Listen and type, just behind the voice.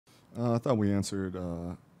I thought we answered,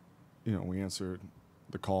 we answered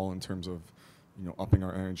the call in terms of, upping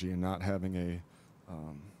our energy and not having a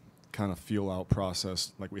kind of feel-out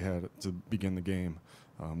process like we had to begin the game.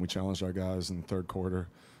 We challenged our guys in the third quarter,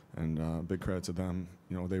 and big credit to them.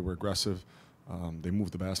 They were aggressive. They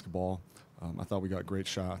moved the basketball. I thought we got great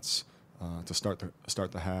shots to start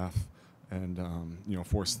the half, and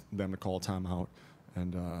forced them to call a timeout.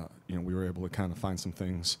 And we were able to kind of find some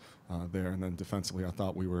things there. And then defensively, I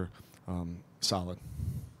thought we were solid.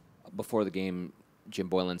 Before the game, Jim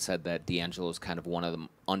Boylan said that D'Angelo's kind of one of the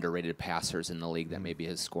underrated passers in the league, that maybe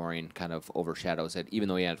his scoring kind of overshadows it. Even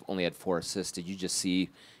though he only had 4 assists, did you just see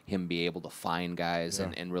him be able to find guys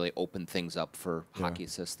and really open things up for hockey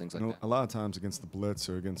assists, things like that? A lot of times against the blitz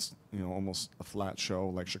or against almost a flat show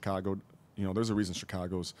like Chicago, there's a reason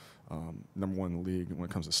Chicago's number 1 in the league when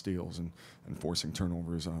it comes to steals and forcing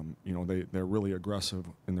turnovers. They're really aggressive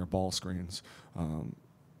in their ball screens.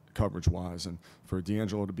 Coverage-wise, and for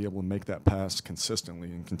D'Angelo to be able to make that pass consistently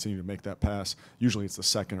and continue to make that pass, usually it's the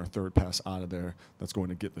second or third pass out of there that's going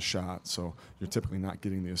to get the shot. So you're typically not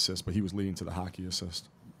getting the assist, but he was leading to the hockey assist.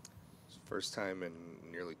 First time in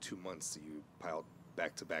nearly 2 months that you piled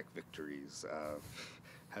back-to-back victories.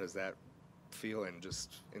 How does that feel, and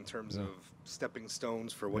just in terms of stepping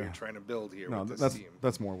stones for what you're trying to build here with this team?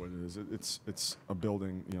 That's more what it is. It's a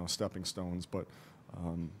building, stepping stones, but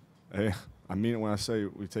hey, I mean it when I say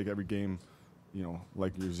we take every game,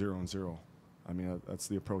 like you're 0-0. I mean, that's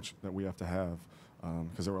the approach that we have to have,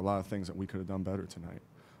 because there were a lot of things that we could have done better tonight,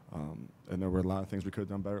 and there were a lot of things we could have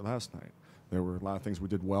done better last night. There were a lot of things we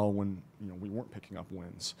did well when we weren't picking up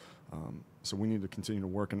wins. So we need to continue to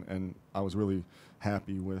work, and I was really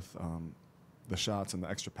happy with the shots and the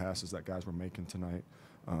extra passes that guys were making tonight,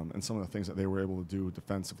 and some of the things that they were able to do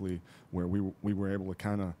defensively, where we were able to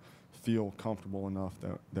kind of feel comfortable enough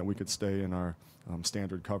that we could stay in our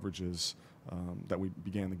standard coverages that we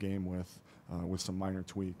began the game with some minor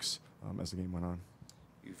tweaks as the game went on.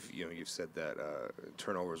 You've said that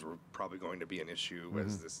turnovers were probably going to be an issue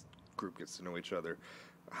as this group gets to know each other.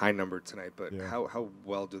 High number tonight, but how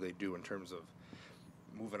well do they do in terms of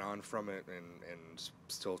moving on from it and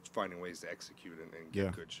still finding ways to execute and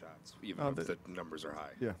get good shots, even if the numbers are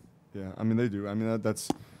high? Yeah. I mean, they do. I mean, that's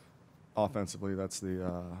offensively, that's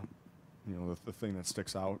the the thing that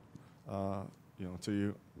sticks out, to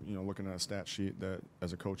you, looking at a stat sheet that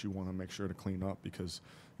as a coach you want to make sure to clean up, because,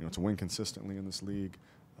 to win consistently in this league,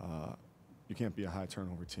 you can't be a high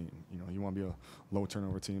turnover team. You want to be a low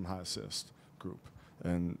turnover team, high assist group.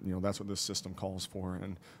 And, that's what this system calls for.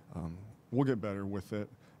 And we'll get better with it.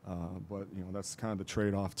 But, that's kind of the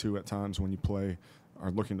trade-off, too, at times when you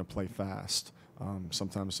are looking to play fast.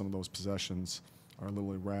 Sometimes some of those possessions are a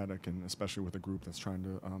little erratic, and especially with a group that's trying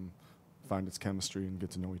to find its chemistry and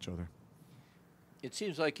get to know each other. It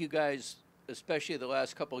seems like you guys, especially the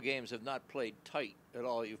last couple of games, have not played tight at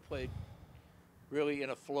all. You've played really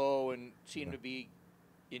in a flow and seem to be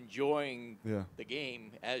enjoying the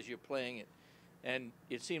game as you're playing it. And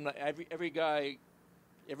it seemed like every guy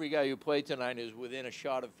who played tonight is within a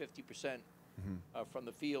shot of 50% from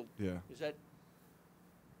the field. Yeah.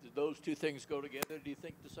 Do those two things go together, do you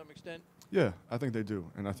think, to some extent? Yeah, I think they do.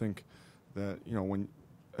 And I think that,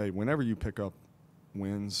 whenever you pick up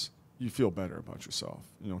wins, you feel better about yourself,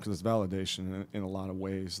 because it's validation in a lot of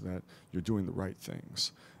ways that you're doing the right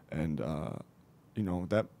things. And, we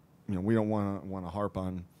don't want to harp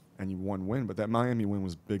on any one win, but that Miami win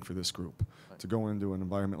was big for this group. Right. To go into an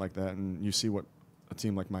environment like that, and you see what a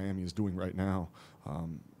team like Miami is doing right now,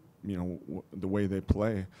 the way they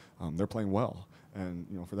play, they're playing well. And,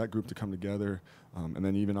 for that group to come together, and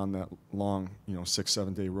then even on that long,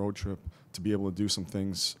 6-7 day road trip, to be able to do some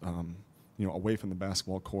things, away from the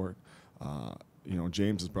basketball court.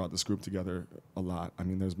 James has brought this group together a lot. I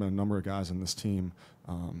mean, there's been a number of guys in this team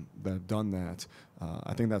that have done that.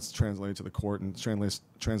 I think that's translated to the court and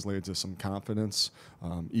translated to some confidence,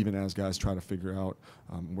 even as guys try to figure out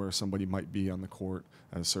where somebody might be on the court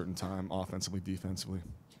at a certain time, offensively, defensively.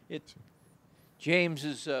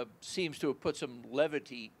 James seems to have put some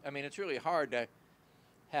levity. I mean, it's really hard to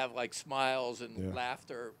have like smiles and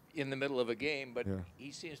laughter in the middle of a game, but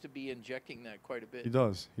he seems to be injecting that quite a bit. He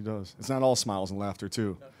does. It's not all smiles and laughter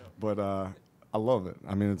too, but I love it.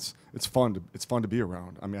 I mean, it's fun to be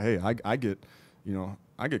around. I mean, hey, I get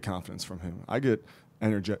confidence from him. I get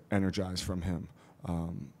energized from him.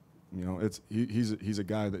 He's a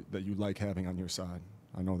guy that you like having on your side.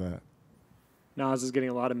 I know that. Nas is getting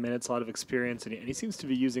a lot of minutes, a lot of experience, and he seems to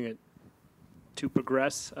be using it to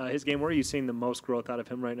progress his game. Where are you seeing the most growth out of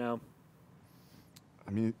him right now?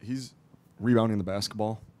 I mean, he's rebounding the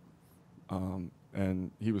basketball,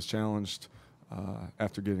 and he was challenged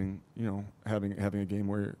after getting, having a game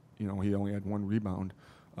where, he only had 1 rebound.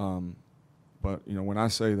 But, when I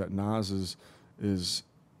say that Nas is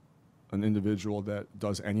an individual that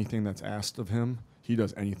does anything that's asked of him, he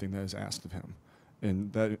does anything that is asked of him.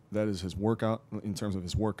 And that is his workout, in terms of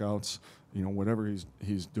his workouts, whatever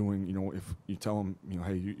he's doing, if you tell him,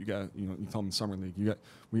 hey, you got, you tell him in summer league,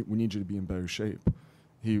 we need you to be in better shape.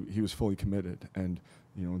 He was fully committed. And,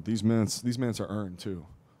 these minutes are earned too.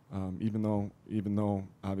 Even though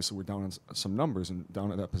obviously we're down on some numbers and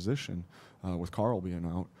down at that position, with Carl being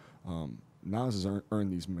out, Nas has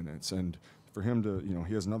earned these minutes. And for him to,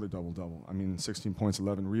 he has another double-double. I mean, 16 points,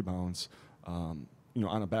 11 rebounds, on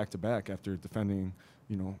a back-to-back after defending,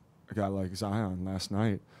 a guy like Zion last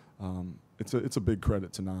night. It's a big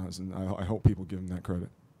credit to Nas, and I hope people give him that credit.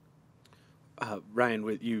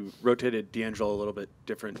 Ryan, you rotated D'Angelo a little bit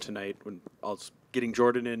different tonight when getting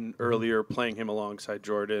Jordan in earlier, playing him alongside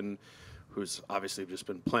Jordan, who's obviously just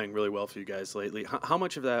been playing really well for you guys lately. How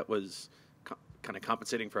much of that was kind of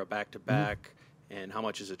compensating for a back-to-back, and how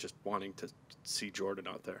much is it just wanting to see Jordan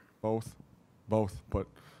out there? Both. But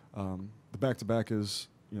the back-to-back is,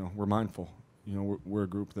 we're mindful. We're a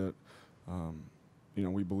group that,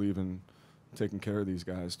 we believe in taking care of these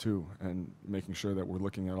guys too, and making sure that we're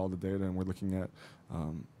looking at all the data and we're looking at,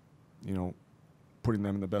 putting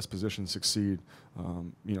them in the best position to succeed.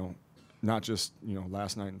 Not just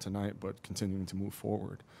last night and tonight, but continuing to move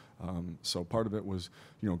forward. So part of it was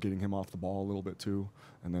getting him off the ball a little bit too,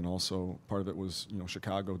 and then also part of it was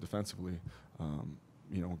Chicago defensively.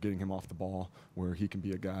 Getting him off the ball where he can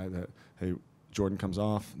be a guy that, hey, Jordan comes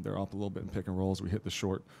off, they're up a little bit in pick and rolls. We hit the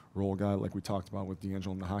short roll guy like we talked about with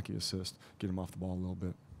D'Angelo and the hockey assist, get him off the ball a little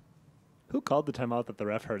bit. Who called the timeout that the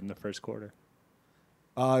ref heard in the first quarter?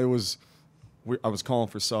 I was calling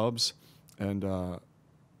for subs, and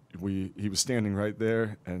he was standing right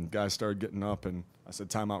there, and guys started getting up, and I said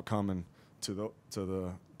timeout coming to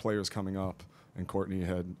the players coming up, and Courtney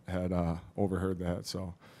had overheard that.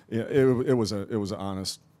 So it was an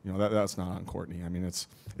honest. That's not on Courtney. I mean, it's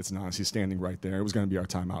not. He's standing right there. It was going to be our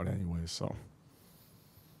timeout anyways. So,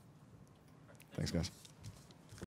 thanks, guys.